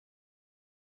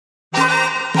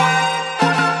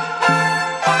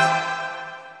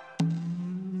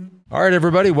All right,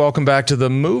 everybody, welcome back to the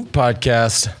Move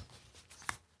podcast.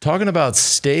 Talking about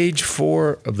stage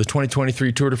 4 of the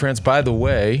 2023 Tour de France. By the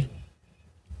way,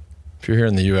 if you're here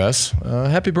in the U.S.,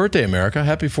 happy birthday, America.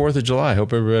 Happy 4th of July.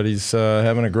 Hope everybody's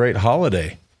having a great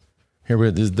holiday. Here,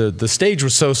 the stage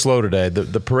was so slow today.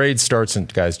 The parade starts in,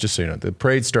 guys, just so you know, the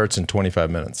parade starts in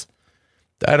 25 minutes.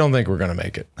 I don't think we're going to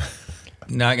make it.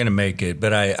 Not going to make it,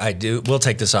 but I do. We'll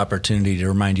take this opportunity to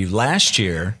remind you, last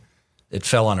year, it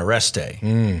fell on a rest day,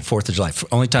 4th of July.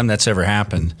 Only time that's ever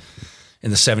happened in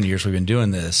the 7 years we've been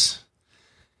doing this.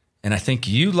 And I think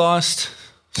you lost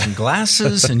some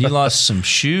glasses and you lost some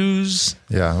shoes.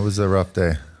 Yeah, it was a rough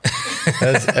day.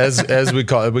 As we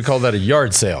call it, we call that a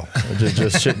yard sale.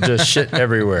 Just shit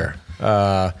everywhere.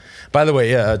 By the way,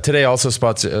 today also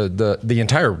the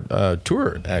entire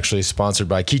tour actually sponsored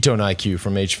by Ketone IQ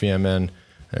from HVMN.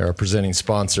 They're our presenting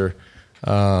sponsor.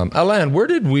 Alain, where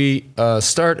did we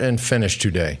start and finish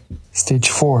today? Stage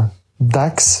 4,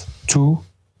 Dax to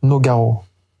Nogaro.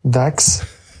 Dax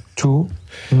to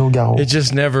Nogaro. It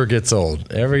just never gets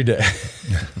old. Every day.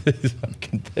 These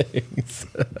fucking things.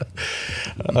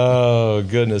 Oh,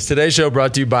 goodness. Today's show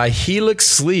brought to you by Helix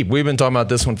Sleep. We've been talking about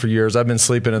this one for years. I've been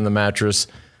sleeping in the mattress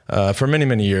for many,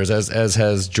 many years, as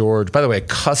has George. By the way, a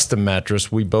custom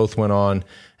mattress. We both went on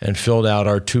and filled out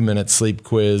our 2-minute sleep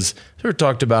quiz. So we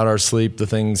talked about our sleep, the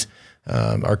things,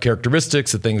 our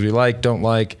characteristics, the things we like, don't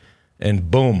like, and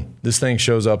boom, this thing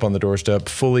shows up on the doorstep,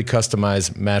 fully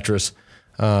customized mattress.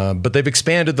 But they've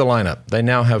expanded the lineup. They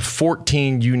now have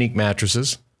 14 unique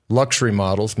mattresses, luxury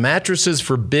models, mattresses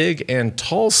for big and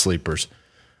tall sleepers,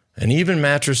 and even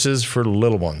mattresses for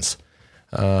little ones.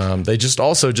 They just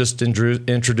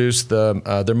introduced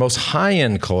their most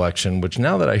high-end collection, which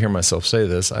now that I hear myself say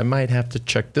this, I might have to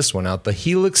check this one out. The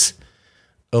Helix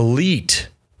Elite.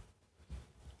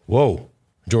 Whoa.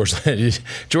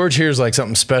 George hears like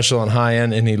something special and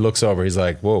high-end, and he looks over. He's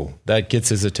like, whoa, that gets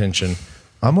his attention.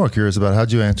 I'm more curious about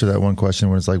how'd you answer that one question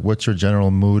where it's like, what's your general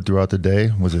mood throughout the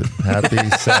day? Was it happy,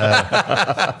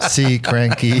 sad, C,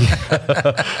 cranky,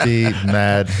 D,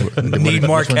 mad? Need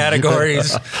more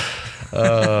categories.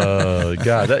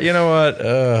 God, you know what?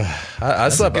 I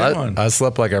slept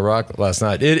like a rock last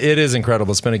night. It is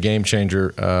incredible. It's been a game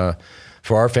changer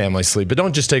for our family sleep. But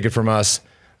don't just take it from us.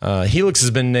 Helix has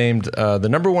been named the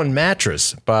 #1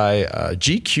 mattress by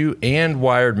GQ and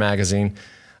Wired magazine.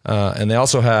 And they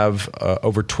also have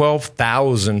over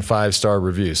 12,000 5-star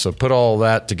reviews. So put all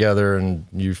that together and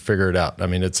you figure it out. I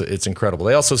mean, it's incredible.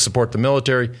 They also support the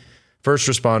military, first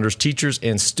responders, teachers,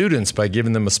 and students by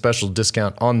giving them a special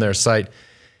discount on their site.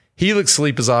 Helix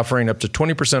Sleep is offering up to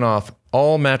 20% off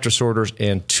all mattress orders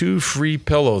and 2 free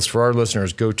pillows for our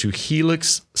listeners. Go to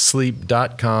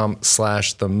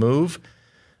helixsleep.com/themove.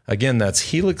 Again,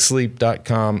 that's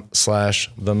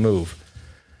helixsleep.com/themove.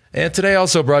 And today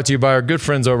also brought to you by our good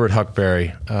friends over at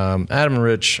Huckberry.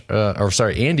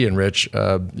 Andy and Rich,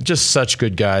 just such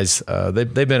good guys.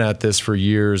 They've been at this for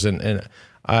years, and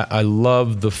I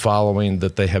love the following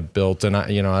that they have built. And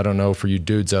I don't know for you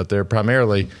dudes out there,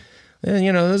 primarily,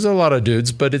 there's a lot of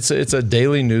dudes, but it's a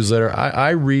daily newsletter.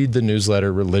 I read the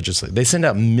newsletter religiously. They send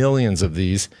out millions of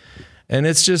these, and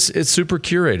it's super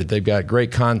curated. They've got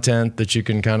great content that you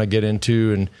can kind of get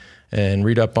into and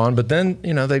read up on, but then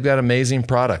they've got amazing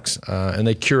products, and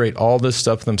they curate all this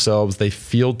stuff themselves. They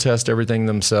field test everything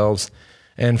themselves,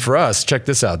 and for us, check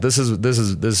this out. This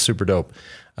is super dope.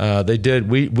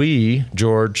 We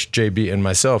George, JB, and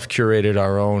myself curated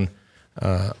our own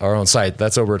site.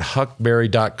 That's over at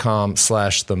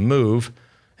huckberry.com/themove,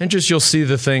 and you'll see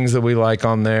the things that we like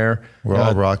on there. We're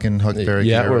all rocking Huckberry.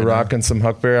 Yeah, we're rocking some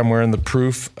Huckberry. I'm wearing the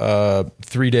Proof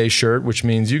 3-day shirt, which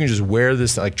means you can just wear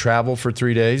this, like travel for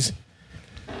 3 days.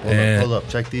 Hold up.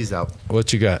 Check these out.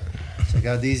 What you got? Check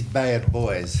out these bad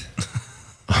boys.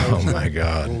 Oh, my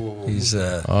God. He's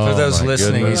for those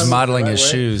listening, goodness. he's modeling his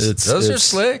shoes. Those are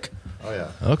slick. Oh,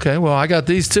 yeah. Okay, well, I got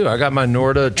these, too. I got my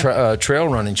Norda trail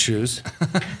running shoes.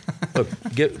 Look,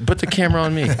 put the camera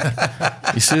on me.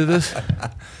 You see this?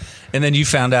 And then you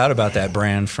found out about that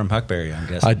brand from Huckberry, I'm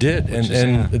guessing. I did.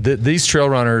 These trail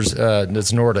runners,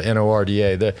 it's Norda,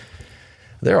 Norda,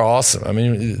 they're awesome. I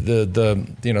mean,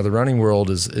 the running world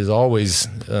is always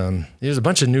there's a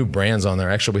bunch of new brands on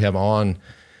there. Actually, we have on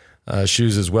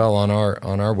shoes as well on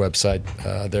our website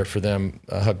there for them,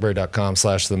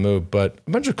 huckberry.com/themove. But a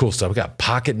bunch of cool stuff. We got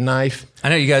pocket knife. I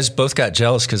know you guys both got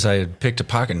jealous because I had picked a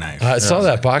pocket knife. I saw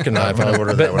that pocket knife. I'm gonna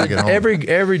order that when I get home.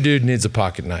 Every dude needs a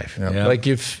pocket knife. Yeah. Like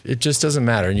if it just doesn't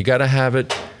matter, and you got to have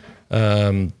it.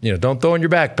 Don't throw in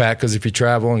your backpack because if you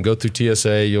travel and go through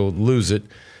TSA, you'll lose it.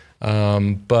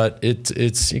 But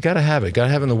it's you got to have it. Got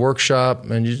to have it in the workshop,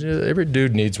 and every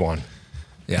dude needs one.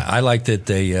 Yeah, I like that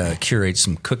they curate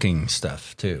some cooking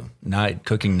stuff too.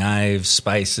 Cooking knives,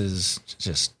 spices,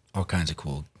 just all kinds of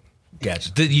cool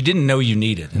gadgets that you didn't know you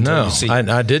needed. No, you see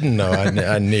I didn't know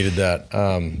I needed that.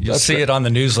 You'll see it on the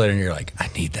newsletter and you're like, I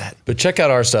need that. But check out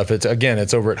our stuff. It's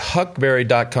over at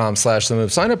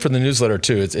huckberry.com/TheMove. Sign up for the newsletter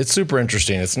too. It's super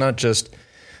interesting. It's not just,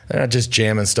 they're not just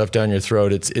jamming stuff down your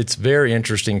throat. It's very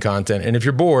interesting content. And if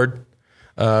you're bored,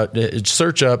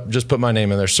 search up, just put my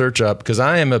name in there, search up, because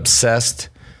I am obsessed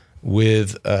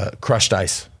with crushed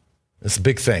ice. It's a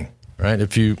big thing, right?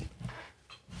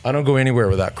 I don't go anywhere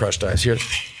without crushed ice. Here,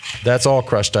 that's all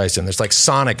crushed ice in. There's like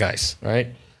Sonic ice, right?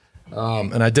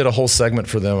 And I did a whole segment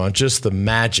for them on just the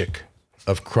magic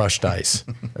of crushed ice,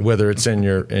 whether it's in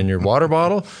your water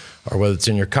bottle or whether it's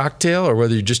in your cocktail or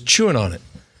whether you're just chewing on it.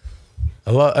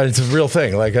 It's a real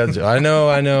thing. Like I know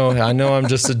I'm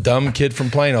just a dumb kid from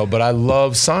Plano, but I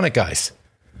love Sonic ice.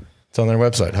 It's on their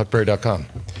website, huckberry.com.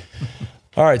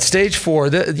 All right, stage 4.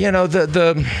 Obviously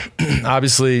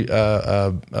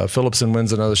Philipsen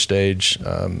wins another stage.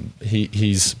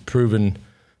 He's proven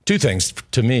two things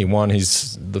to me. One,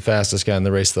 he's the fastest guy in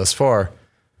the race thus far,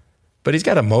 but he's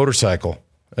got a motorcycle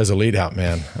as a lead out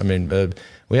man. I mean,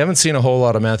 we haven't seen a whole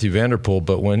lot of Matthew Vanderpool,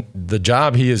 but when the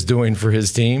job he is doing for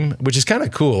his team, which is kind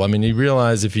of cool. I mean, you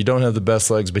realize if you don't have the best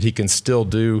legs, but he can still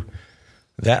do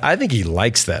that. I think he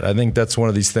likes that. I think that's one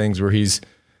of these things where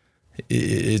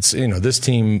this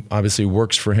team obviously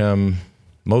works for him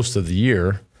most of the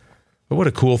year, but what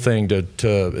a cool thing to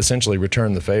essentially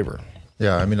return the favor.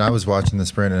 Yeah, I mean, I was watching the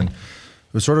sprint, and it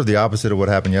was sort of the opposite of what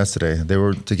happened yesterday. They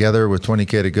were together with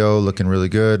 20K to go, looking really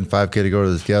good, and 5K to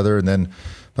go together, and then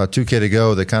about 2K to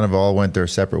go, they kind of all went their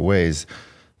separate ways.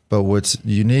 But what's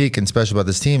unique and special about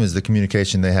this team is the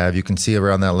communication they have. You can see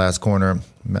around that last corner,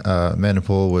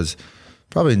 Vanderpool was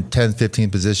probably in 10th,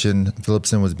 15th position.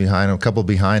 Philipsen was behind him, a couple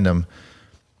behind him.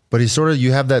 But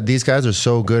you have that, these guys are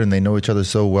so good and they know each other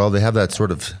so well. They have that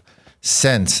sort of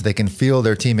sense. They can feel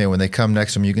their teammate when they come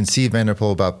next to him. You can see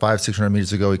Vanderpool about 500-600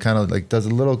 meters ago. He kind of like does a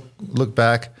little look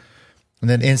back and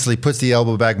then instantly puts the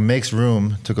elbow back, makes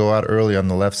room to go out early on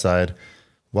the left side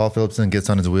while Philipsen gets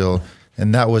on his wheel.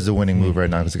 And that was the winning move right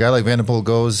now. Because a guy like Vanderpool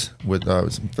goes with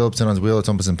Philipsen on his wheel, it's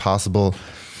almost impossible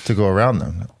to go around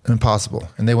them. Impossible.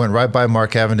 And they went right by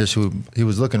Mark Cavendish, who he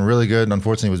was looking really good. And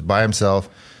unfortunately, he was by himself.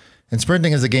 And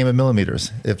sprinting is a game of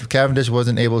millimeters. If Cavendish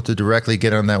wasn't able to directly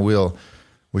get on that wheel,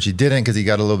 which he didn't because he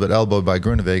got a little bit elbowed by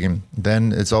Groenewegen,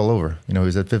 then it's all over.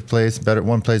 He's at 5th place,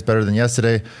 one place better than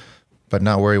yesterday, but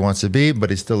not where he wants to be, but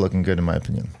he's still looking good in my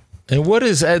opinion. And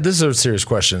this is a serious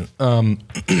question.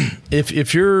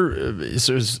 If you're,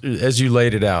 as you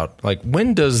laid it out, like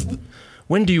when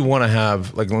do you want to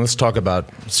have, like, let's talk about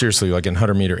seriously, like in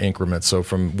 100-meter increments. So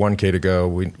from 1K to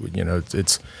go,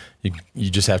 you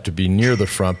just have to be near the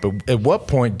front. But at what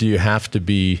point do you have to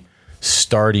be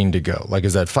starting to go? Like,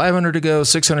 is that 500 to go,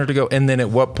 600 to go? And then at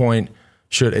what point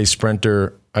should a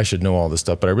sprinter, I should know all this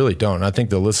stuff, but I really don't. I think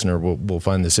the listener will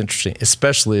find this interesting,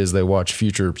 especially as they watch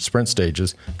future sprint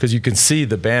stages, because you can see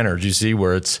the banners. You see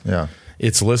where it's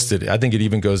listed. I think it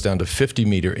even goes down to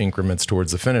 50-meter increments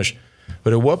towards the finish.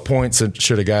 But at what point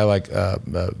should a guy like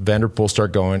Vanderpool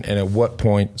start going, and at what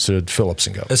point should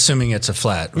Philipsen go? Assuming it's a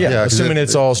flat. Right? Yeah, assuming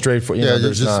it's all straightforward.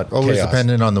 There's just not always chaos.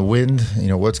 dependent on the wind,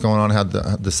 what's going on, how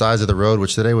the size of the road,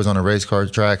 which today was on a race car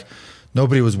track.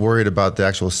 Nobody was worried about the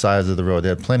actual size of the road. They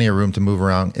had plenty of room to move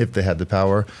around if they had the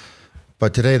power.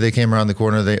 But today they came around the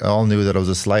corner. They all knew that it was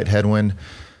a slight headwind.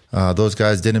 Those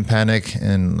guys didn't panic.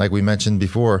 And like we mentioned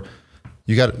before,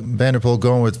 you got Vanderpool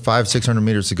going with 500-600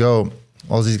 meters to go.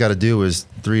 All he's got to do is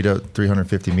 300 to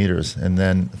 350 meters. And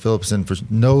then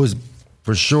Philipsen knows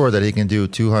for sure that he can do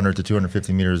 200 to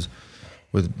 250 meters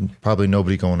with probably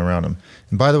nobody going around him.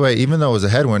 And by the way, even though it was a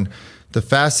headwind, the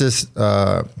fastest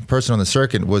person on the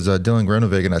circuit was Dylan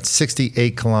Groenewegen at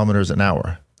 68 kilometers an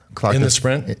hour. In the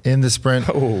sprint? In the sprint.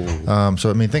 Oh. So,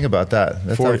 I mean, think about that.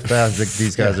 That's how fast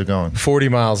these guys are going. 40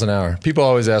 miles an hour. People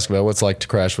always ask about what's like to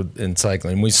crash in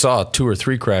cycling. We saw 2 or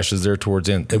 3 crashes there towards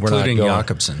the end. They including were not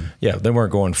Jakobsen. Yeah, they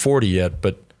weren't going 40 yet,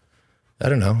 but I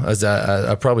don't know.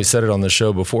 I probably said it on the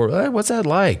show before. Hey, what's that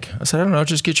like? I said, I don't know.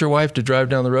 Just get your wife to drive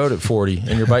down the road at 40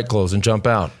 in your bike clothes and jump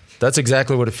out. That's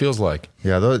exactly what it feels like.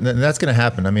 Yeah, and that's going to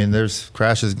happen. I mean, there's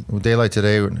crashes. Daylight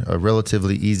today, a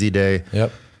relatively easy day.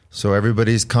 Yep. So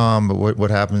everybody's calm, but what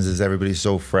happens is everybody's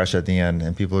so fresh at the end,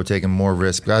 and people are taking more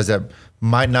risks. Guys that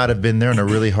might not have been there on a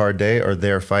really hard day are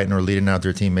there fighting or leading out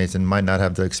their teammates and might not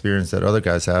have the experience that other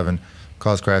guys have and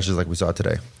cause crashes like we saw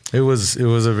today. It was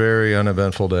a very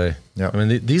uneventful day. Yeah. I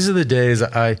mean, these are the days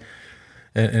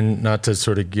and not to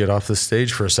sort of get off the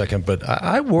stage for a second, but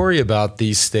I worry about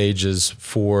these stages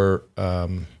for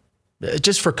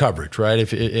just for coverage,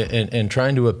 right? And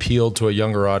trying to appeal to a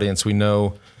younger audience. We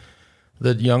know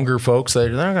that younger folks, they're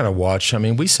not going to watch. I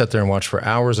mean, we sat there and watched for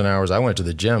hours and hours. I went to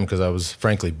the gym because I was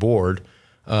frankly bored.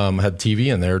 Had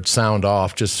TV in there, sound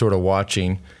off, just sort of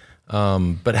watching.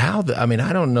 But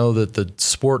I don't know that the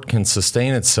sport can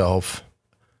sustain itself,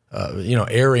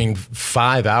 airing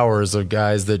 5 hours of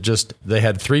guys that they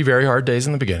had 3 very hard days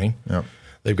in the beginning. Yep.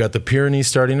 They've got the Pyrenees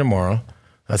starting tomorrow.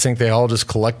 I think they all just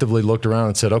collectively looked around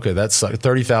and said, okay, that's like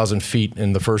 30,000 feet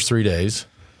in the first 3 days.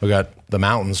 We got the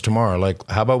mountains tomorrow. Like,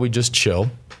 how about we just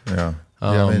chill? Yeah.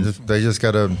 They just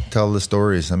got to tell the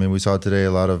stories. I mean, we saw today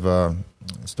a lot of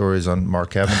stories on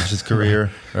Mark Cavendish's career,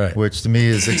 right. Which to me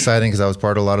is exciting because I was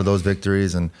part of a lot of those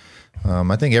victories. And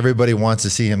I think everybody wants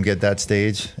to see him get that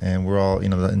stage. And we're all,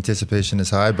 the anticipation is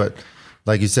high. But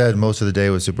like you said, most of the day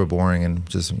was super boring and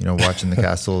just, watching the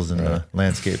castles and the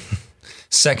landscape.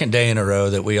 Second day in a row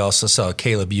that we also saw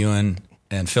Caleb Ewan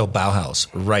and Phil Bauhaus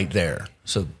right there.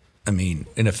 So, I mean,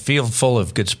 in a field full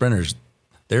of good sprinters,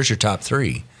 there's your top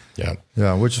 3. Yeah.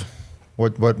 Yeah. What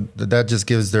that just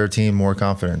gives their team more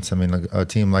confidence. I mean, a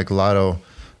team like Lotto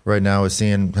right now is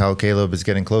seeing how Caleb is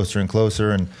getting closer and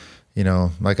closer. And,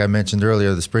 like I mentioned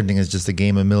earlier, the sprinting is just a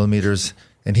game of millimeters.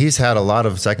 And he's had a lot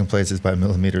of second places by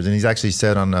millimeters. And he's actually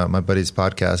said on my buddy's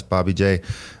podcast, Bobby J,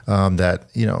 that,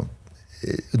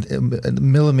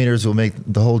 millimeters will make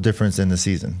the whole difference in the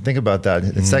season. Think about that.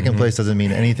 Second place doesn't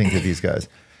mean anything to these guys.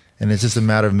 And it's just a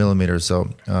matter of millimeters. So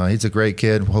he's a great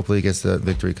kid. Hopefully he gets the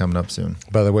victory coming up soon.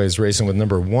 By the way, he's racing with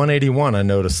number 181, I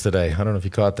noticed today. I don't know if you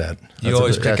caught that. You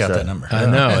always pick out that number. I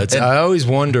know. I always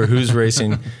wonder who's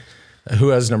racing, who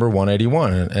has number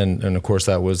 181. And of course,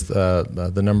 that was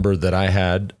the number that I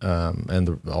had,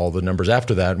 and all the numbers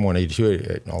after that,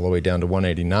 182, all the way down to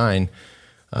 189.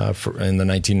 In the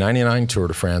 1999 Tour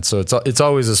de France. So it's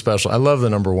always a special. I love the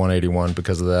number 181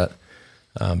 because of that.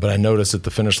 But I noticed at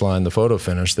the finish line, the photo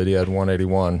finish, that he had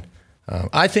 181.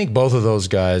 I think both of those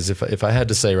guys, if I had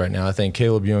to say right now, I think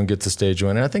Caleb Ewan gets a stage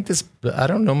win. And I think I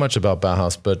don't know much about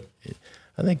Bauhaus, but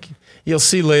I think you'll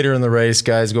see later in the race,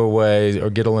 guys go away or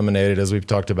get eliminated, as we've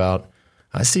talked about.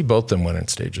 I see both them winning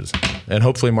stages. And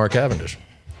hopefully Mark Cavendish.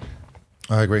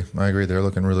 I agree. They're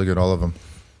looking really good, all of them.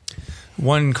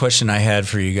 One question I had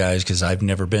for you guys, because I've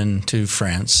never been to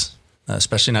France,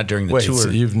 especially not during the tour. So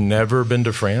you've never been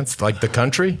to France? Like the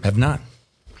country? Have not.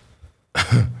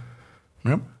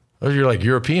 Nope. Oh, you're like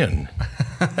European.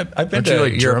 I've been Aren't to you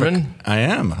like Europe. German? I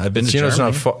am. I've been to Germany. It's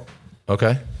not far.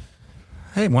 Okay.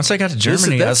 Hey, once I got to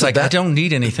Germany, I was like, I don't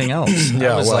need anything else.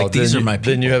 Yeah, I was like, these are my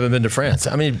people. Then you haven't been to France.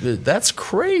 I mean, that's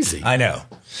crazy. I know.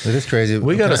 It is crazy.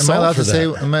 We got to solve for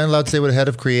that. Am I allowed to say what head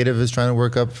of creative is trying to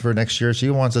work up for next year? She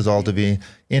wants us all to be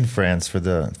in France for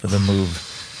the Move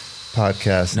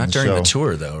podcast. Not during show. the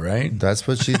tour, though, right? That's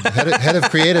what head of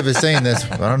creative is saying this.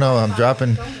 I don't know. I'm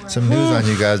dropping some news on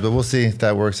you guys, but we'll see if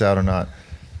that works out or not.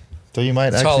 So you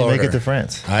might actually make it to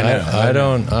France. I know. I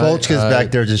don't. Bolchka's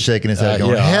back there just shaking his head,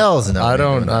 going, "Hell's no." I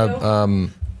don't.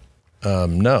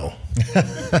 No. This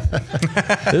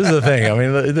is the thing. I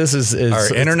mean, this is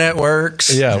our internet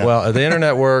works. Yeah, well, the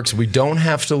internet works. We don't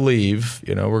have to leave.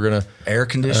 We're gonna air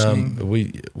conditioning. We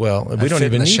don't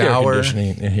even need air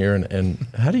conditioning in here. And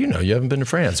how do you know? You haven't been to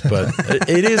France, but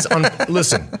it is on.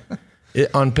 Listen,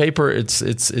 on paper,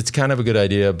 it's kind of a good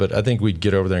idea, but I think we'd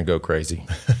get over there and go crazy.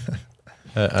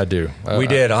 I do. We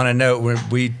did. On a note,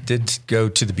 we did go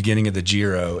to the beginning of the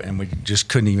Giro, and we just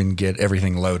couldn't even get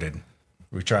everything loaded.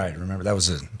 We tried. Remember, that was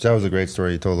a great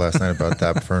story you told last night about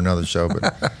that for another show.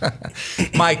 But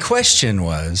my question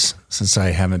was, since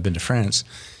I haven't been to France,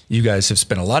 you guys have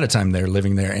spent a lot of time there,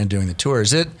 living there, and doing the tour.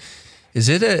 Is it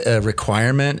a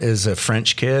requirement as a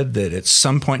French kid that at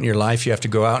some point in your life you have to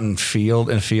go out in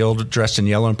a field dressed in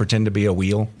yellow and pretend to be a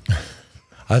wheel?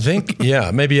 I think,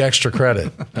 yeah, maybe extra credit.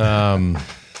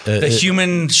 The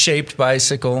human-shaped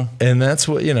bicycle. And that's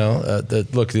what,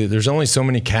 look, there's only so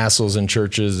many castles and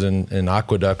churches and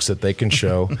aqueducts that they can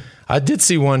show. I did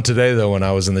see one today, though, when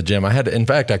I was in the gym. In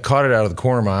fact, I caught it out of the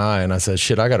corner of my eye, and I said,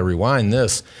 shit, I got to rewind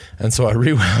this. And so I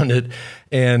rewound it,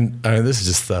 and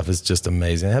this stuff is just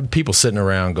amazing. I had people sitting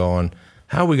around going,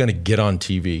 how are we going to get on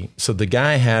TV? So the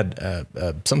guy had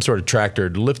some sort of tractor,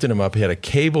 lifted him up. He had a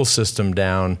cable system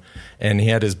down, and he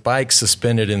had his bike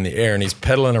suspended in the air, and he's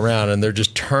pedaling around, and they're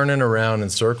just turning around in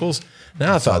circles.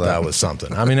 Now I thought that was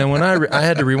something. I mean, and when I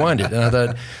had to rewind it, and I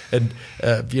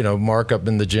thought, Mark up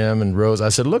in the gym and Rose, I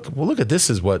said, look at this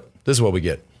is what we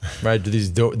get, right?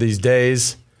 These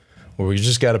days where we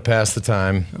just got to pass the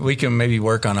time. We can maybe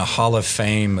work on a hall of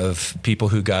fame of people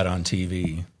who got on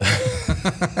TV.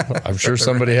 I'm sure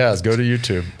somebody has. Go to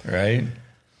YouTube. Right?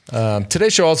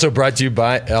 Today's show also brought to you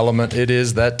by Element. It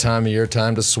is that time of year,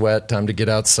 time to sweat, time to get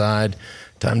outside,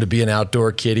 time to be an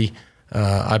outdoor kitty.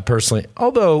 I personally,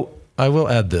 although I will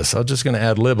add this, I'm just going to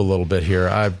ad lib a little bit here.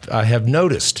 I have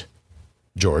noticed,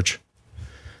 George,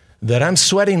 that I'm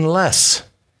sweating less.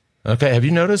 Okay, have you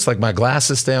noticed? Like my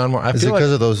glasses stay on more. Is it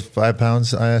because of those 5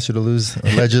 pounds I asked you to lose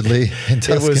allegedly in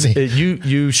Tuscany?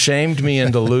 You shamed me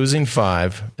into losing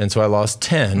 5, and so I lost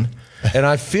 10. And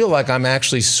I feel like I'm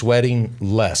actually sweating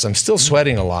less. I'm still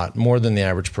sweating a lot, more than the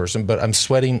average person, but I'm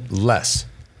sweating less.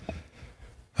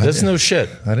 That's no shit.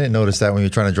 I didn't notice that when you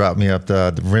were trying to drop me up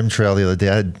the rim trail the other day.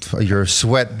 I had your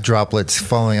sweat droplets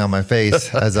falling on my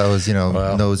face as I was,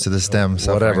 nose to the stem.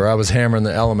 Suffering. Whatever. I was hammering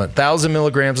the Element. 1,000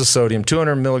 milligrams of sodium,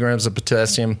 200 milligrams of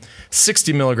potassium,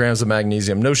 60 milligrams of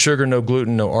magnesium. No sugar, no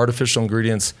gluten, no artificial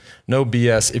ingredients, no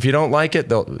BS. If you don't like it,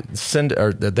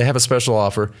 they have a special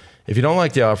offer. If you don't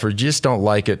like the offer, just don't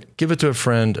like it, give it to a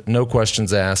friend. No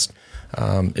questions asked.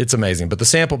 It's amazing. But the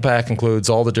sample pack includes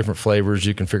all the different flavors.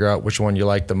 You can figure out which one you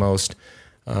like the most.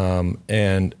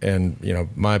 And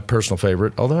my personal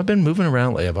favorite, although I've been moving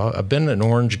around lately. I've been an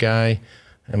orange guy.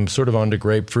 I'm sort of onto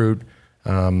grapefruit.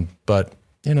 But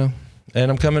and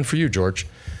I'm coming for you, George.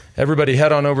 Everybody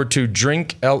head on over to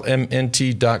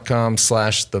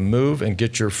drinklmnt.com/themove and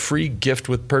get your free gift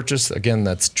with purchase. Again,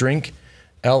 that's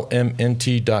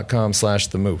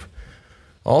drinklmnt.com/themove.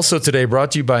 Also today, brought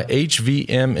to you by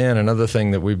HVMN, another thing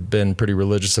that we've been pretty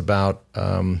religious about,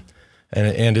 and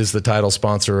is the title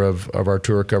sponsor of our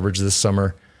tour coverage this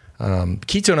summer.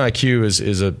 Ketone IQ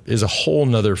is a whole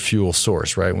nother fuel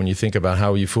source, right? When you think about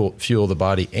how you fuel the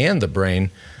body and the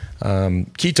brain,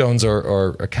 ketones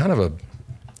are kind of a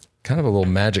little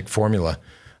magic formula.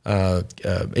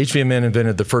 HVMN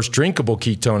invented the first drinkable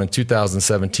ketone in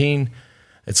 2017.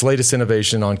 Its latest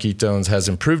innovation on ketones has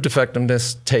improved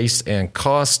effectiveness, taste, and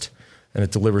cost, and it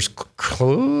delivers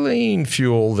clean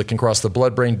fuel that can cross the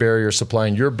blood-brain barrier,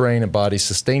 supplying your brain and body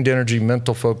sustained energy,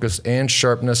 mental focus, and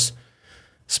sharpness.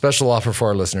 Special offer for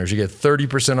our listeners. You get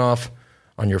 30% off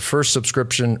on your first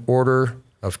subscription order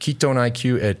of Ketone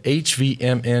IQ at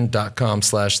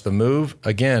hvmn.com/themove.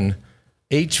 Again,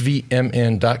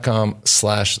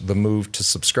 hvmn.com/themove to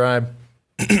subscribe.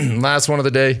 Last one of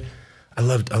the day. I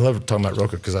love talking about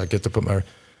Roka because I get to put my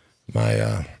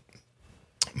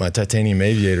titanium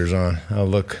aviators on. Oh,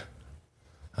 look.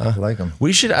 I like them.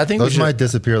 Those might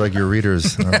disappear like your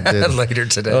readers did. Later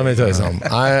today. Let me tell you something.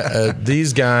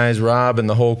 These guys, Rob and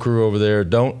the whole crew over there,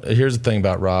 here's the thing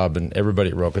about Rob and everybody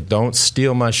at Roka, don't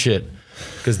steal my shit.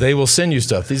 Because they will send you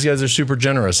stuff. These guys are super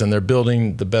generous, and they're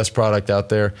building the best product out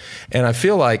there. And I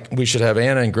feel like we should have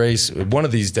Anna and Grace one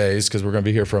of these days, because we're going to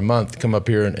be here for a month, come up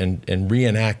here and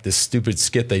reenact this stupid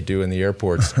skit they do in the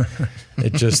airports.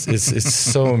 It's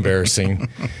so embarrassing.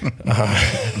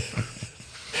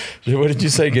 What did you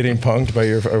say? Getting punked by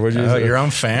your own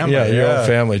family? Yeah, your own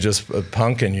family just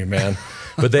punking you, man.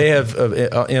 But they have,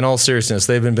 in all seriousness,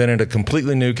 they've invented a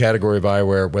completely new category of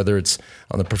eyewear, whether it's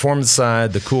on the performance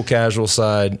side, the cool casual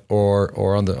side,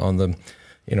 or on the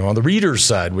reader's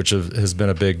side, which has been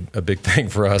a big thing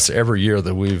for us every year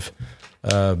that we've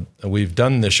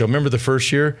done this show. Remember the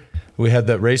first year we had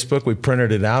that race book, we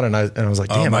printed it out, and I was like,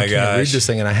 damn, I can't read this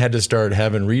thing, and I had to start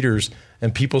having readers,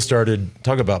 and people started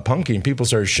talking about punking. People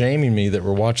started shaming me that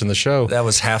were watching the show. That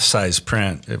was half-size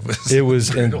print. It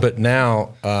was, but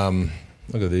now.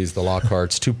 Look at these, the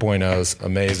Lockharts 2.0s,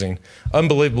 amazing.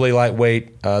 Unbelievably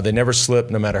lightweight. They never slip,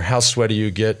 no matter how sweaty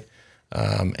you get.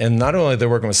 And not only are they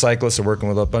working with cyclists, they're working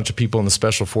with a bunch of people in the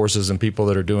special forces and people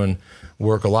that are doing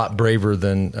work a lot braver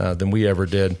than we ever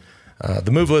did.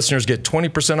 The Move listeners get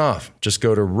 20% off. Just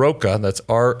go to Roka, that's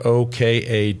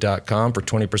ROKA.com for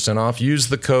 20% off. Use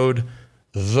the code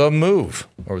THEMOVE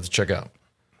over the checkout.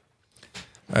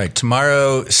 All right,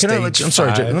 tomorrow, stage I'm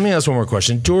sorry, let me ask one more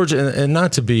question. George, and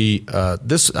not to be,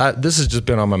 this has just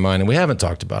been on my mind, and we haven't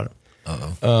talked about it.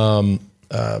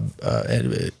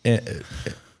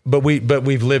 But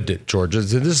we've lived it, George.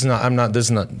 This is not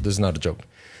a joke.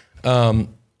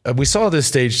 We saw this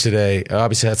stage today.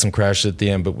 Obviously had some crashes at the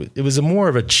end, but it was more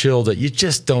of a chill that you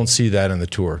just don't see that in the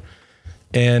Tour.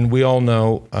 And we all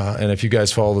know, and if you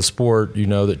guys follow the sport, you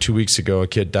know that 2 weeks ago a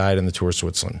kid died in the Tour of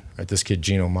Switzerland, right? This kid,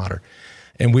 Gino Mater.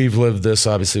 And we've lived this,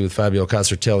 obviously, with Fabio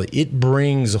Casartelli. It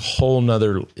brings a whole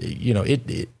nother,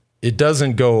 it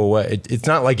doesn't go away. It's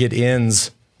not like it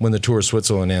ends when the Tour of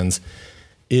Switzerland ends.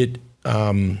 It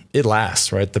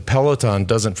lasts, right? The peloton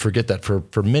doesn't forget that for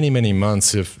many, many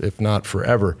months, if not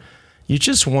forever. You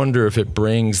just wonder if it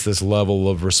brings this level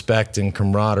of respect and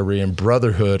camaraderie and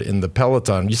brotherhood in the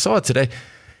peloton. You saw it today.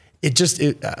 it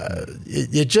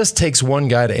just takes one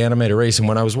guy to animate a race. And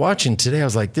when I was watching today, I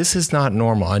was like, this is not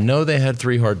normal. I know they had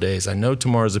 3 hard days. I know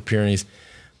tomorrow's the Pyrenees,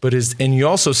 and you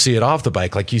also see it off the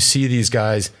bike. Like you see these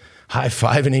guys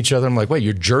high-fiving each other. I'm like, wait,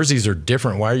 your jerseys are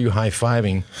different. Why are you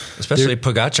high-fiving? Especially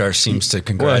Pogacar seems to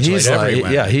congratulate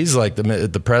everyone. He's like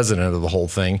the president of the whole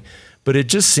thing. But it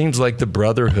just seems like the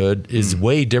brotherhood is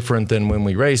way different than when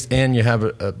we raced. And you have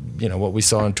what we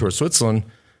saw in Tour of Switzerland.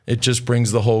 It just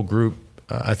brings the whole group,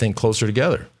 I think, closer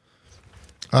together.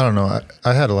 I don't know.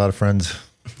 I had a lot of friends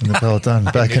in the peloton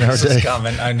back in our day.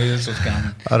 I knew this was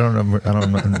coming. I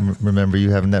don't remember you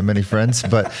having that many friends,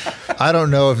 but I don't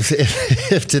know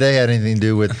if today had anything to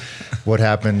do with what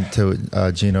happened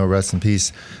to Gino. Rest in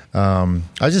peace. I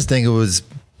just think it was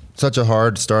such a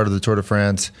hard start of the Tour de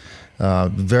France.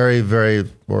 Very, very,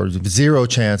 or zero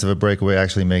chance of a breakaway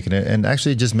actually making it, and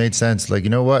actually it just made sense. Like, you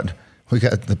know what? We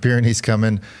got the Pyrenees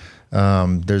coming.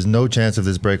 There's no chance of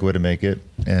this breakaway to make it,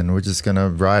 and we're just gonna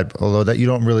ride. Although that you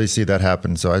don't really see that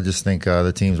happen. So I just think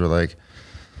the teams were like,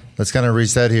 let's kind of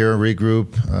reset here,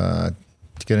 regroup,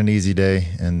 get an easy day,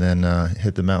 and then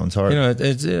hit the mountains hard. I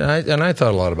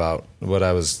thought a lot about what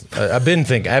I've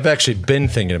actually been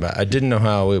thinking about. I didn't know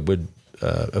how it would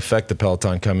affect the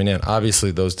peloton coming in.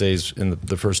 Obviously, those days in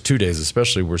the first 2 days,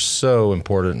 especially, were so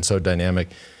important and so dynamic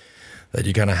that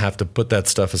you kind of have to put that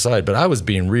stuff aside. But I was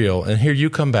being real, and here you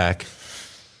come back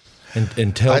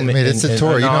and tell me. It's a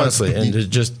tour, honestly, and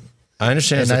just I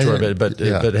understand it's a tour,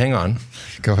 but hang on,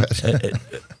 go ahead,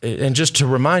 and just to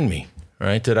remind me,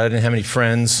 right, that I didn't have any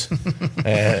friends,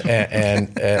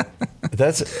 and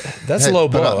that's a low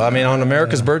blow. I mean, on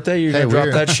America's birthday, you're gonna drop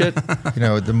that shit.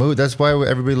 The move. That's why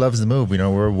everybody loves the move.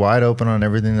 We're wide open on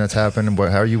everything that's happened and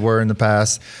how you were in the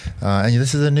past. And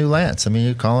this is a new Lance. I mean,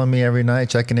 you're calling me every night,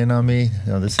 checking in on me.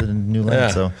 This is a new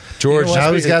Lance. So George,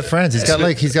 now he's got friends. He's got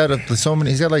like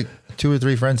 2 or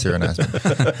 3 friends here in Aspen.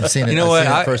 I've seen it. I've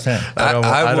seen it firsthand.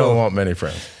 I don't want many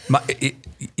friends.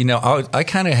 I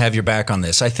kind of have your back on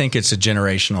this. I think it's a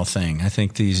generational thing. I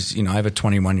think these, I have a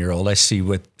 21-year-old. I see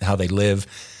how they live.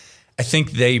 I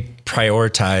think they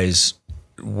prioritize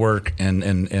work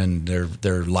and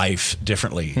their life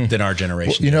differently than our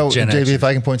generation. JB, if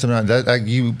I can point something out, that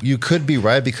you could be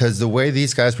right, because the way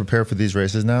these guys prepare for these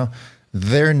races now,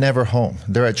 they're never home.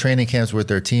 They're at training camps with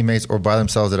their teammates or by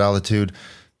themselves at altitude.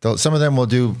 Some of them will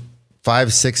do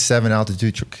 5, 6, 7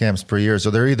 altitude camps per year. So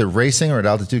they're either racing or at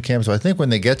altitude camps. So I think when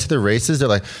they get to the races, they're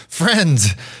like,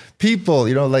 friends, people,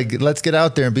 let's get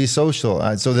out there and be social.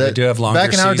 So that they do have longer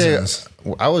back in our seasons.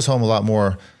 day, I was home a lot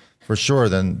more for sure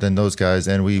than those guys.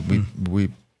 And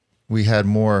we had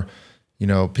more,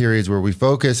 periods where we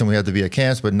focus and we had to be at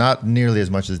camps, but not nearly as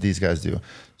much as these guys do.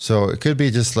 So it could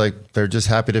be just like they're just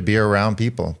happy to be around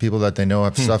people that they know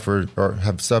have suffered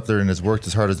and has worked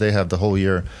as hard as they have the whole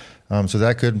year. So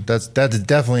that's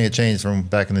definitely a change from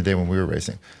back in the day when we were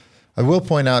racing. I will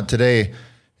point out today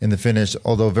in the finish,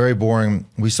 although very boring,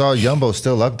 we saw Jumbo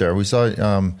still up there. We saw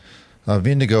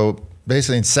Vindigo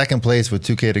basically in second place with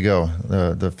 2K to go,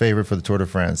 the favorite for the Tour de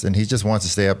France, and he just wants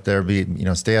to stay up there,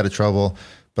 stay out of trouble.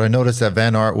 But I noticed that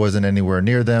Van Aert wasn't anywhere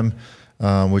near them,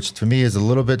 which to me is a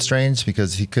little bit strange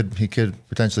because he could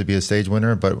potentially be a stage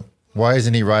winner, but why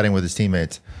isn't he riding with his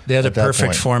teammates? They had a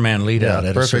perfect 4-man lead out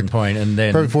at a certain point, and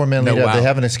then perfect 4-man lead out. They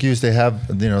have an excuse. They have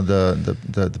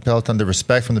the peloton, the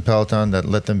respect from the peloton that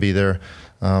let them be there.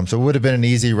 So it would have been an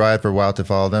easy ride for Wout to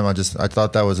follow them. I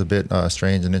thought that was a bit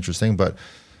strange and interesting, but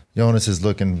Jonas is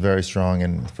looking very strong,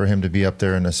 and for him to be up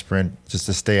there in a sprint just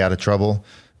to stay out of trouble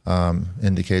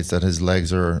indicates that his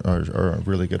legs are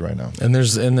really good right now. And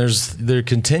there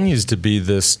continues to be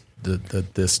this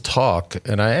talk,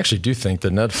 and I actually do think the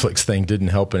Netflix thing didn't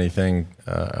help anything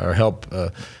or help.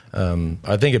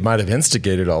 I think it might have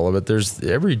instigated all of it. There's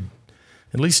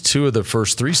at least 2 of the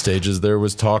first 3 stages there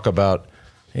was talk about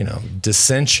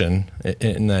dissension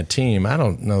in that team. I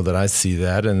don't know that I see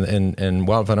that, and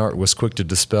Wout van Aert was quick to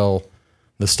dispel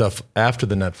the stuff after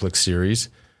the Netflix series,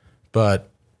 but.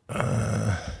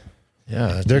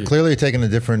 They're clearly taking a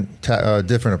different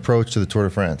approach to the Tour de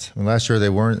France. And last year they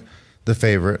weren't the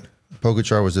favorite.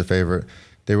 Pogacar was the favorite.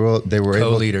 They were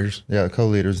co-leaders.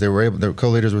 Co-leaders. They were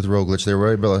co-leaders with Roglic. They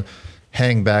were able to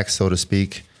hang back, so to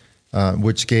speak,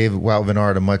 which gave Wout van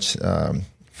Aert a much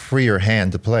freer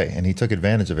hand to play, and he took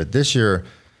advantage of it. This year,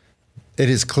 it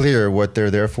is clear what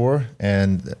they're there for,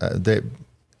 and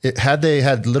had they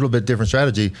had a little bit different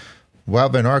strategy,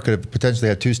 Wout van Aert could have potentially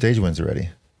had 2 stage wins already.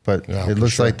 But it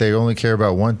looks like they only care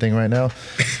about one thing right now,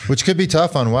 which could be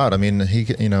tough on Wout. I mean,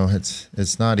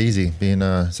 it's not easy being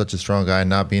such a strong guy and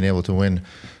not being able to win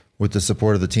with the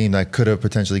support of the team that could have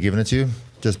potentially given it to you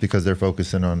just because they're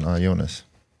focusing on Jonas.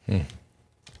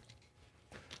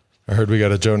 I heard we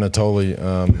got a Joe Natoli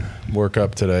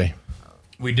workup today.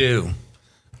 We do.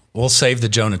 We'll save the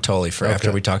Joe Natoli for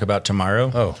after we talk about tomorrow.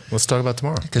 Oh, let's talk about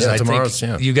tomorrow. Because I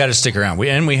think you got to stick around. We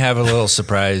have a little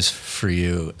surprise for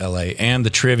you, LA, and the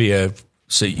trivia,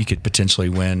 so you could potentially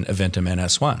win Eventum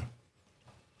NS1.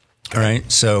 All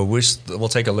right, so we'll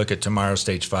take a look at tomorrow,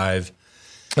 stage 5.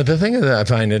 The thing that I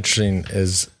find interesting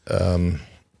is,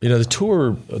 the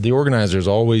tour, the organizers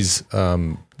always,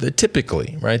 they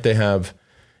typically, right? They have,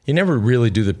 you never really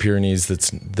do the Pyrenees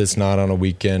that's not on a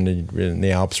weekend, and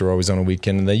the Alps are always on a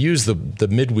weekend, and they use the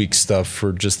midweek stuff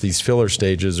for just these filler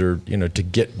stages, or to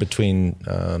get between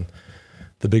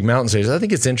the big mountain stages. I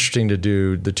think it's interesting to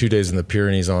do the 2 days in the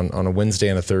Pyrenees on a Wednesday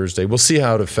and a Thursday. We'll see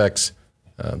how it affects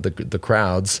the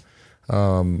crowds.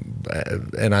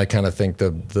 And I kind of think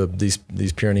these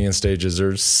Pyrenean stages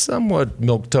are somewhat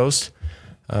milquetoast,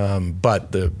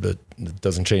 but it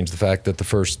doesn't change the fact that the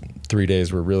first 3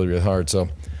 days were really, really hard. So,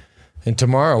 and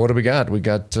tomorrow, what do we got? We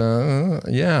got So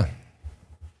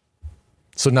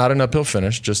not an uphill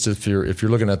finish. Just if you're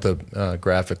looking at the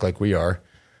graphic like we are,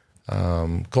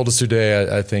 Col de Soudet,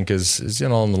 I think is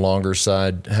on the longer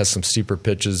side. Has some steeper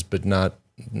pitches, but not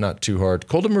too hard.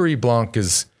 Col de Marie Blanc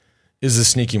is a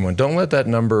sneaky one. Don't let that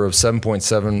number of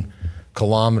 7.7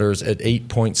 kilometers at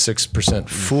 8.6%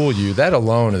 fool you. That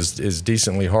alone is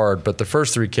decently hard, but the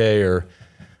first 3K are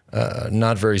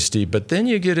not very steep. But then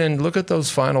you get in, look at those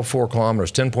final 4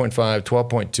 kilometers, 10.5,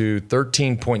 12.2,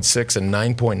 13.6, and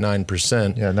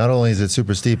 9.9%. Yeah, not only is it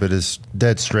super steep, it is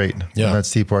dead straight on that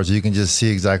steep part, so you can just see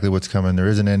exactly what's coming. There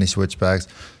isn't any switchbacks.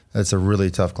 That's a really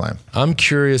tough climb. I'm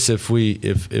curious if we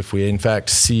in fact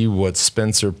see what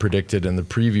Spencer predicted in the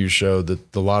preview show,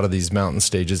 that a lot of these mountain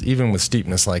stages, even with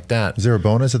steepness like that. Is there a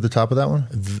bonus at the top of that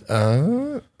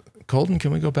one? Colton,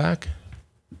 can we go back?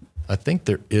 I think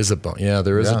there is a bonus. Yeah,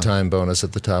 there is a time bonus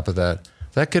at the top of that.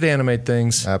 That could animate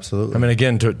things. Absolutely. I mean,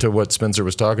 again, to what Spencer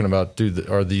was talking about,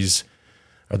 are the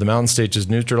mountain stages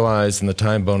neutralized and the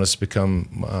time bonus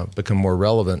become more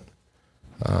relevant?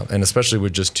 And especially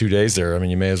with just 2 days there, I mean,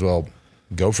 you may as well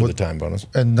go for the time bonus.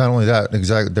 And not only that,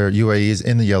 exactly, their UAE's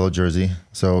in the yellow jersey.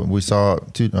 So we saw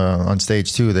on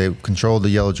stage 2, they controlled the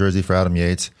yellow jersey for Adam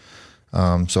Yates.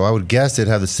 So I would guess they'd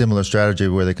have a similar strategy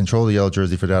where they control the yellow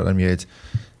jersey for Adam Yates,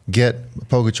 get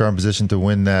Pogačar in position to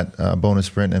win that bonus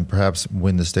sprint, and perhaps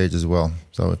win the stage as well.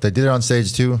 So if they did it on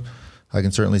stage 2, I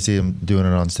can certainly see them doing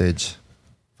it on stage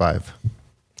 5.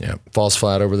 Yeah, falls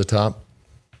flat over the top.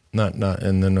 Not,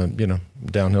 and then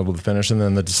downhill to the finish, and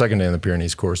then the second day in the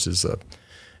Pyrenees course is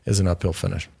an uphill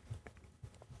finish.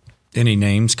 Any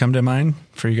names come to mind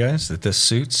for you guys that this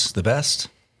suits the best?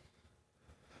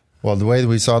 Well, the way that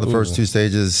we saw the first 2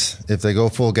 stages, if they go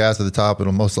full gas at the top,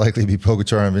 it'll most likely be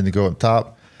Pogačar and Vingegaard up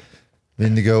top.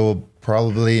 Vingegaard will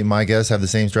probably, my guess, have the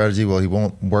same strategy. Well, he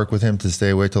won't work with him to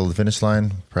stay away till the finish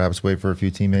line. Perhaps wait for a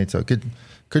few teammates. So it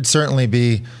could certainly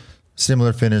be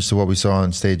similar finish to what we saw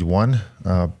on stage 1.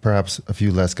 Perhaps a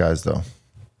few less guys though.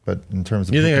 But in terms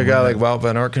of, you think a guy like Wout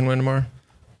van Aert can win tomorrow?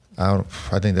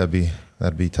 I think that'd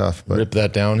be tough. But rip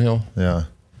that downhill. Yeah,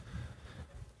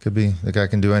 could be. The guy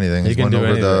can do anything. He can do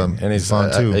anything, and he's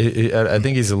on too. I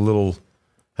think he's a little.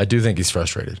 I do think he's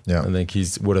frustrated. Yeah, I think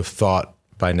would have thought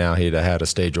by now he'd have had a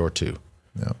stage or 2.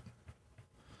 Yeah.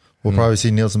 We'll probably see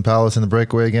Nielsen Palace in the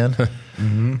breakaway again.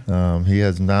 He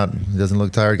doesn't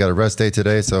look tired. Got a rest day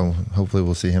today, so hopefully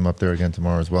we'll see him up there again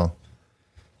tomorrow as well.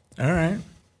 All right.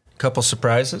 Couple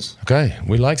surprises. Okay.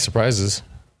 We like surprises.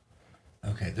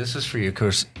 Okay. This is for you. Of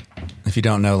course, if you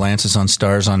don't know, Lance is on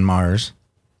Stars on Mars.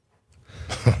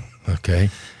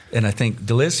 Okay. And I think,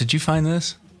 Liz, did you find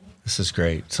this? This is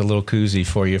great. It's a little koozie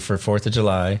for you for 4th of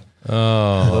July.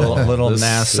 Oh, little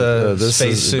NASA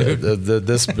spacesuit.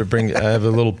 I have a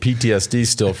little PTSD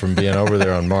still from being over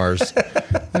there on Mars.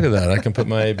 Look at that. I can put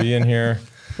my AB in here.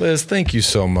 Liz, thank you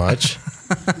so much.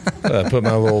 Put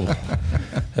my little.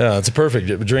 Yeah, it's a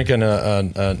perfect. Drinking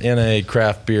an NA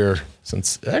craft beer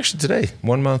since actually today.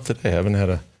 1 month today. I hadn't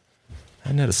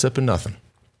had a sip of nothing.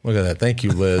 Look at that. Thank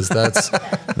you, Liz. That's.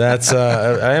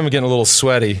 I am getting a little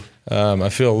sweaty. I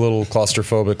feel a little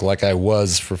claustrophobic, like I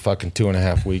was for fucking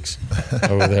 2.5 weeks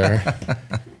over there.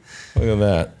 Look at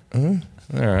that. All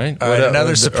right. All right.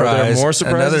 Another surprise. Are there more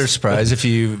surprises? Another surprise. If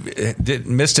you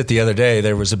missed it the other day,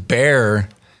 there was a bear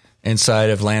inside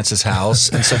of Lance's house,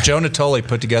 and so Joe Natoli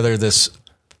put together this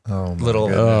little.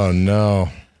 goodness. Oh no.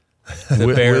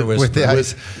 The bear was with the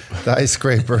ice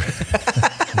scraper,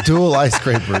 dual ice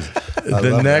scrapers.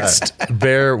 The next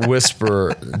bear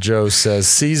whisperer, Joe says,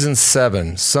 season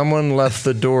 7, someone left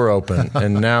the door open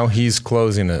and now he's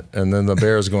closing it. And then the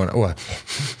bear's going, I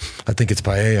think it's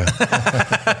paella.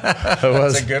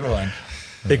 That's a good one.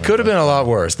 It could have been a lot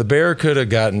worse. The bear could have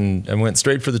gotten and went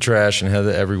straight for the trash and had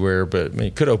it everywhere. But I mean,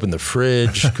 it could have opened the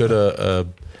fridge. Could have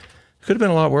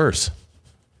been a lot worse.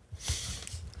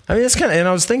 I mean, it's kind of. And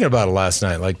I was thinking about it last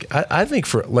night. Like, I think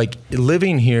for like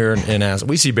living here in Aspen,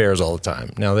 we see bears all the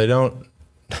time. Now they don't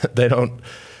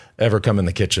ever come in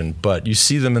the kitchen, but you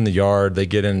see them in the yard. They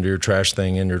get into your trash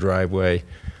thing in your driveway.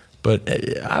 But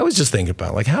I was just thinking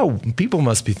about like how people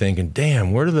must be thinking,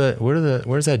 damn, where does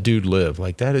that dude live?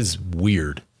 Like, that is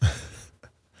weird.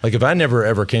 Like, if I never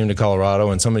ever came to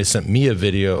Colorado and somebody sent me a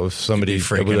video of somebody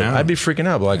freaking out. I'd be freaking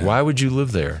out. But like, why would you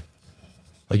live there?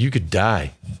 Like, you could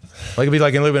die. Like, it'd be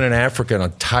like living in Africa and a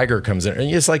tiger comes in.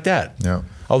 And it's like that. Yeah.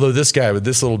 Although this guy with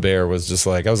this little bear was just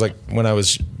like, I was like, when I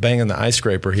was banging the ice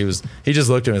scraper, he just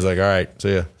looked at me and was like, all right,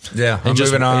 see ya. Yeah, And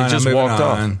moving on. He just I'm moving walked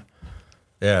on. off.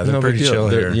 Yeah, they're No pretty big deal. chill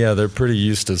here. Yeah, they're pretty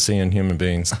used to seeing human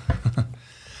beings. All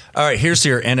right, here's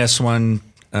your NS1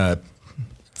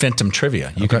 Phantom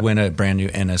trivia. You could win a brand new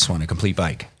NS1, a complete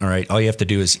bike. All right, all you have to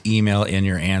do is email in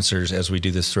your answers as we do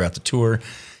this throughout the tour.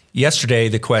 Yesterday,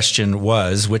 the question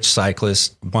was, which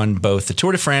cyclist won both the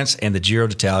Tour de France and the Giro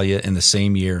d'Italia in the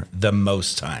same year the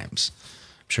most times?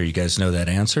 I'm sure you guys know that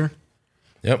answer.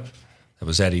 Yep. That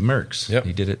was Eddie Merckx. Yep.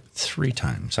 He did it 3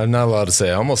 times. I'm not allowed to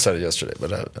say. I almost said it yesterday,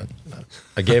 but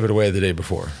I gave it away the day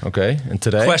before. Okay, and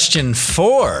today? Question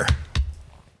 4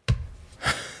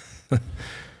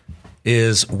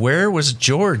 is, where was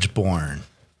George born?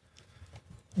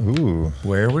 Ooh.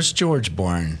 Where was George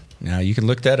born? Now, you can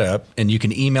look that up, and you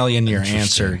can email in your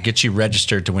answer, get you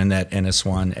registered to win that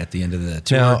NS1 at the end of the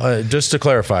tour. Now, just to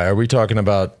clarify, are we talking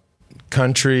about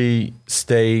country,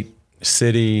 state,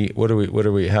 city? What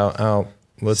are we? How?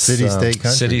 Let's City, state,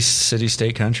 country. City,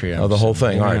 state, country. Oh, the whole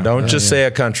thing. All right, don't just say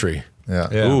a country. Yeah.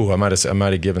 Yeah. Ooh, I might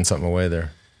have given something away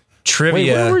there. Trivia.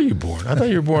 Wait, where were you born? I thought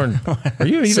you were born. Are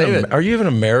you even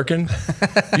American?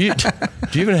 Do you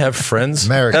even have friends?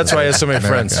 American. That's why he has so many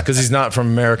America. friends, because he's not from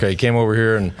America. He came over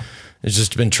here and has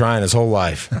just been trying his whole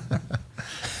life.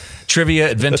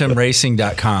 Trivia at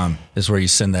ventumracing.com is where you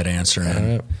send that answer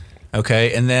in.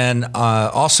 Okay, and then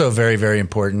also very, very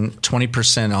important,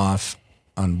 20% off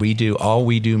on all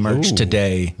We Do merch Ooh,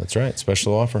 today. That's right,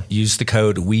 special offer. Use the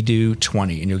code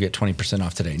WeDo20 and you'll get 20%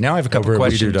 off today. Now I have a couple Over at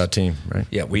questions. WeDo.team, right?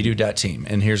 Yeah, WeDo.team.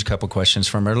 And here's a couple questions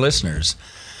from our listeners.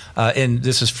 And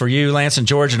this is for you, Lance and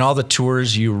George, and all the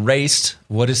tours you raced.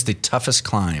 What is the toughest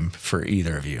climb for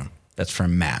either of you? That's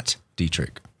from Matt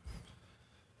Dietrich.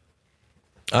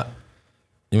 You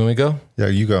want me to go? Yeah,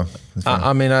 you go.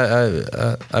 I mean,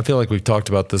 I feel like we've talked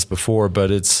about this before, but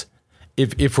it's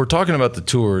if we're talking about the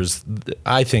tours,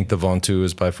 I think the Ventoux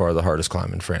is by far the hardest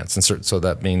climb in France, and so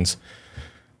that means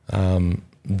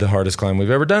the hardest climb we've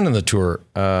ever done in the tour.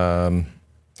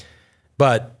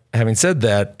 But having said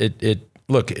that,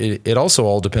 it also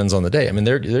all depends on the day. I mean,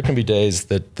 there can be days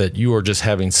that you are just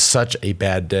having such a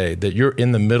bad day that you're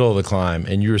in the middle of the climb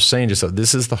and you're saying to yourself,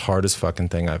 this is the hardest fucking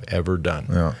thing I've ever done.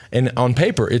 Yeah. And on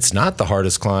paper, it's not the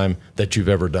hardest climb that you've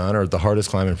ever done or the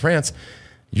hardest climb in France.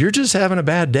 You're just having a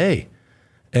bad day.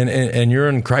 And you're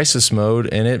in crisis mode,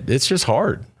 and it's just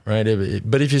hard, right?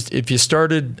 But if you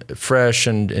started fresh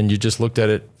and you just looked at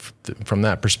it from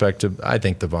that perspective, I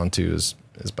think the Ventoux is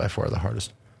by far the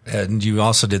hardest. And you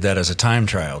also did that as a time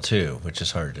trial too, which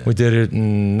is hard to. We did it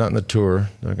not in the tour,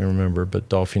 I can remember, but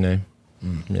Dauphiné.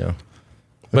 Yeah,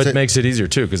 but it makes it easier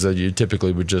too, because you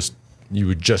typically would just do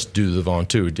the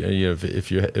Ventoux.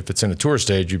 If it's in a tour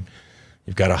stage,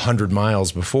 you've got 100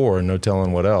 miles before and no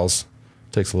telling what else.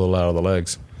 Takes a little out of the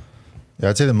legs. Yeah,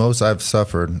 I'd say the most I've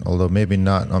suffered, although maybe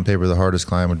not on paper the hardest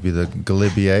climb, would be the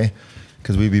Galibier,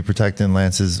 because we'd be protecting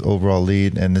Lance's overall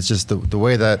lead. And it's just the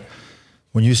way that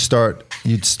when you'd start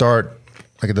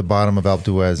like at the bottom of Alpe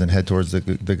d'Huez and head towards the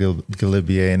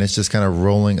Galibier, and it's just kind of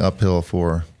rolling uphill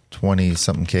for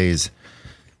 20-something Ks.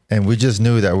 And we just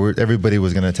knew that everybody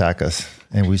was going to attack us.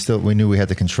 And we knew we had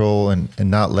to control and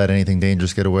not let anything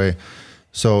dangerous get away.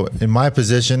 So in my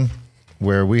position,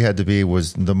 where we had to be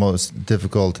was the most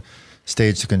difficult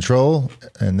stage to control,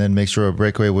 and then make sure a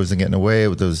breakaway wasn't getting away. You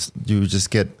would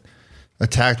just get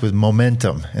attacked with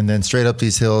momentum, and then straight up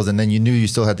these hills, and then you knew you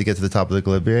still had to get to the top of the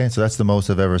Galibier. So that's the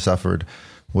most I've ever suffered,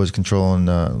 was controlling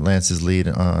Lance's lead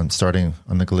on starting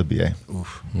on the Galibier.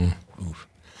 Oof. Oof.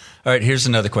 All right, here's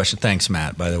another question. Thanks,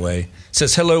 Matt, by the way. It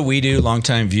says, hello, We Do,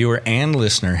 longtime viewer and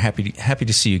listener. Happy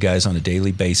to see you guys on a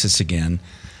daily basis again.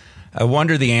 I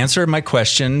wonder the answer of my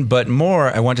question, but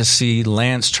more, I want to see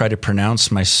Lance try to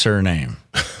pronounce my surname.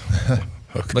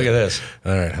 Okay. Look at this.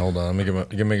 All right, hold on. Let me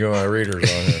get my readers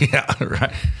on here. Yeah,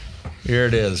 right. Here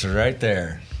it is, right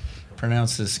there.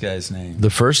 Pronounce this guy's name. The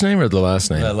first name or the last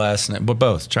name? The last name. Well,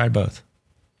 both. Try both.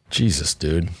 Jesus,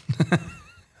 dude.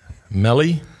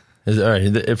 Melly. All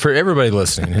right, for everybody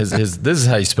listening, this is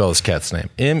how you spell his cat's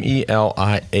name.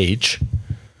 Melih.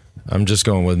 I'm just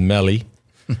going with Melly.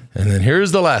 And then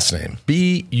here's the last name.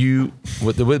 B-U.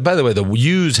 By the way, the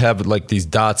U's have like these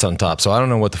dots on top, so I don't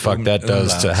know what the fuck that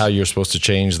does to how you're supposed to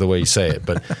change the way you say it.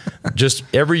 But just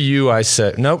every U I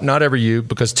say, nope, not every U,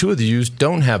 because two of the U's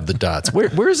don't have the dots.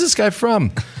 Where is this guy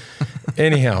from?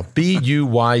 Anyhow,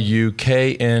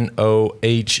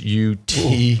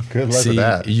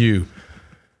 Buyuhutccu.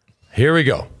 Here we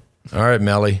go. All right,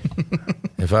 Melly.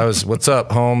 If I was, what's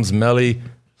up, Holmes? Melly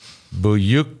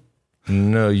Buyuk.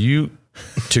 No, you.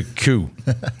 To coup.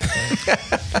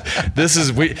 This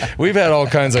is we've had all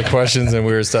kinds of questions and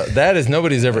weird stuff. That is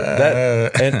nobody's ever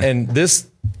that and this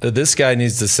guy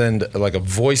needs to send like a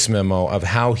voice memo of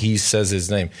how he says his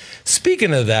name.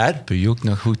 Speaking of that,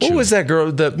 what was that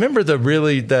girl? Remember the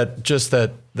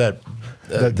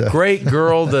great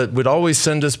girl that would always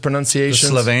send us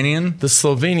pronunciations. The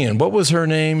Slovenian. What was her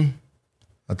name?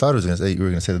 I thought you were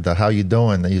going to say that. How you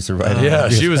doing? That used to write. Yeah,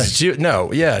 she's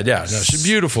a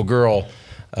beautiful girl.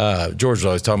 George was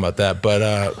always talking about that, but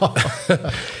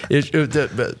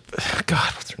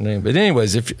God, what's her name? But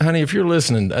anyways, if you're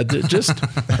listening, just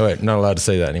oh wait, not allowed to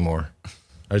say that anymore.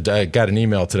 I got an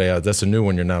email today. That's a new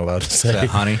one. You're not allowed to say, is that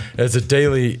honey. It's a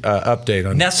daily update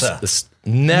on Nessa.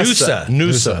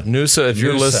 Nusa, if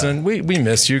you're listening, we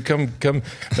miss you. Come.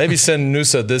 Maybe send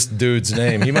Nusa this dude's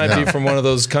name. He might be from one of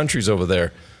those countries over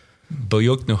there.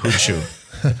 Boyuknohuchu.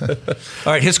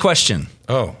 All right, his question.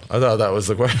 Oh, I thought that was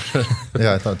the question.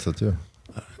 Yeah, I thought so too.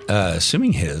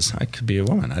 Assuming I could be a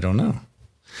woman. I don't know.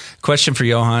 Question for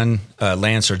Johan,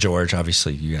 Lance, or George.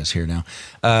 Obviously, you guys here now.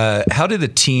 How do the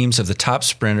teams of the top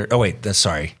sprinter? Oh wait,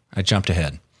 sorry, I jumped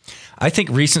ahead. I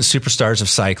think recent superstars of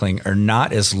cycling are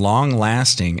not as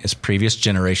long-lasting as previous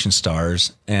generation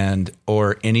stars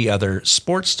or any other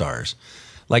sports stars,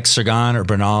 like Sagan or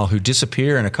Bernal, who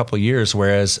disappear in a couple of years,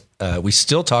 whereas we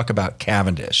still talk about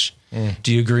Cavendish.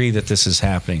 Do you agree that this is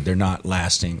happening? They're not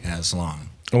lasting as long.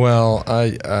 Well,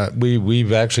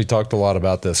 we've actually talked a lot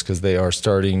about this because they are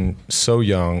starting so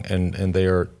young, and they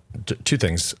are two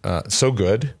things: so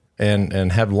good.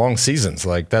 And have long seasons.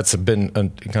 Like that's been a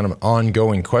kind of an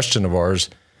ongoing question of ours.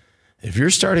 If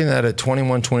you're starting that at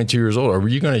 21, 22 years old, are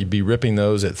you going to be ripping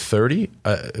those at 30?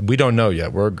 We don't know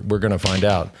yet. We're going to find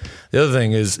out. The other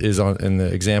thing is in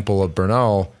the example of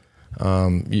Bernal,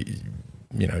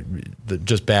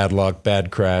 just bad luck, bad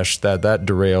crash, that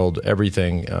derailed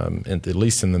everything, at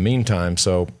least in the meantime.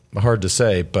 So hard to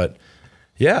say, but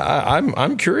yeah,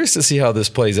 I'm curious to see how this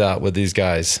plays out with these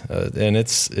guys. And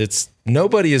it's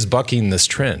nobody is bucking this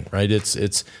trend, right?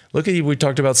 It's look at you. We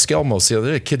talked about Skelmos the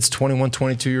other day. Kid's 21,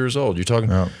 22 years old. You're talking.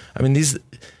 Yeah. I mean,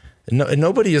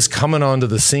 nobody is coming onto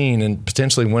the scene and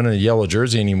potentially winning a yellow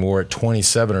jersey anymore at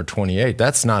 27 or 28.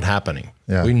 That's not happening.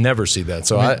 Yeah. We never see that.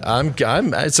 So I'm.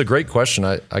 It's a great question.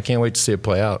 I can't wait to see it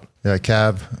play out. Yeah,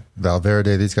 Cav,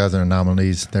 Valverde. These guys are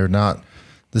anomalies. They're not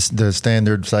the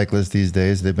standard cyclists these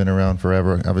days. They've been around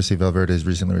forever. Obviously, Valverde is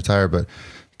recently retired, but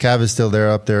Cav is still there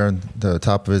up there on the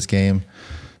top of his game.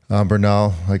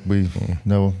 Bernal, like we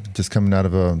know, just coming out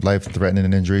of a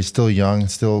life-threatening injury, still young.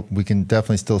 Still, we can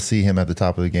definitely still see him at the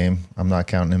top of the game. I'm not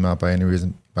counting him out by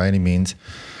any means.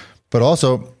 But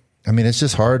also, I mean, it's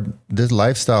just hard. This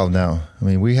lifestyle now. I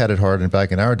mean, we had it hard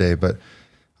back in our day, but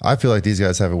I feel like these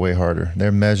guys have it way harder.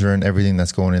 They're measuring everything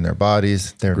that's going in their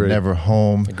bodies. They're never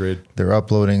home. Agreed. They're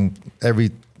uploading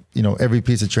every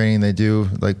piece of training they do.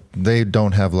 Like, they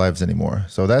don't have lives anymore.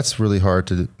 So that's really hard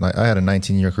to do. Like, I had a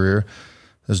 19-year career.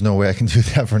 There's no way I can do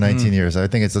that for 19 years. I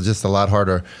think it's just a lot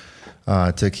harder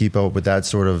to keep up with that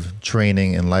sort of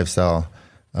training and lifestyle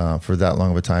for that long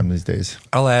of a time these days.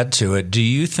 I'll add to it. Do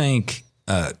you think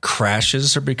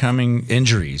injuries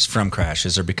from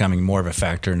crashes are becoming more of a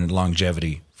factor in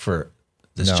longevity for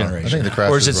this generation? I think the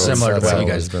crashes, or is it similar to what you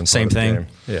guys? Same thing.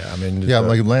 Yeah, I mean,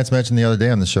 like Lance mentioned the other day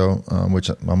on the show, which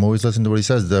I'm always listening to what he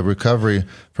says. The recovery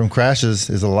from crashes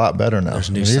is a lot better now.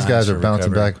 These guys are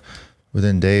bouncing back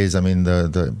within days. I mean,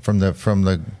 from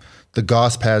the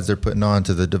gauze pads they're putting on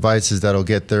to the devices that'll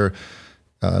get their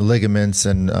ligaments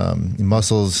and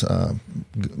muscles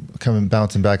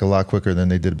bouncing back a lot quicker than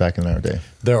they did back in our day.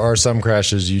 There are some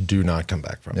crashes you do not come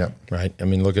back from. Yep. Right? I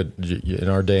mean, look at, in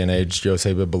our day and age,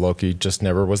 Joseba Boloki just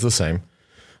never was the same.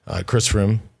 Chris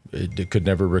Froome, it could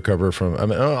never recover from, I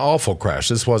mean, an awful crash.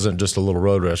 This wasn't just a little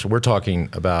road rash. We're talking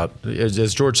about,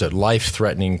 as George said,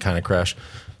 life-threatening kind of crash.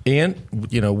 And,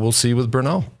 we'll see with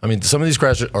Bernal. I mean, some of these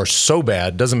crashes are so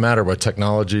bad, doesn't matter what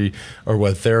technology or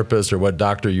what therapist or what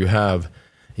doctor you have,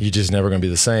 you're just never going to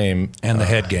be the same. And the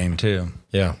head game, too.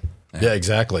 Yeah. Yeah,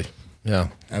 exactly. Yeah.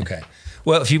 Okay.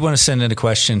 Well, if you want to send in a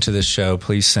question to this show,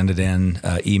 please send it in.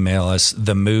 Email us,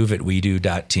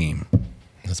 themove@wedo.team.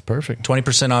 That's perfect.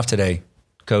 20% off today.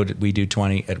 Code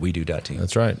WeDo20 at WeDo.team.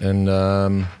 That's right.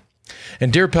 And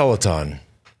dear Peloton,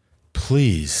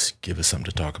 please give us something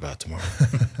to talk about tomorrow.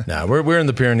 Now, we're in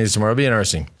the Pyrenees tomorrow. It'll be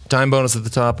interesting. Time bonus at the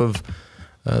top of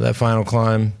that final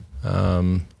climb.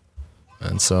 And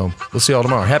so we'll see you all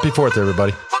tomorrow. Happy 4th,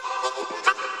 everybody.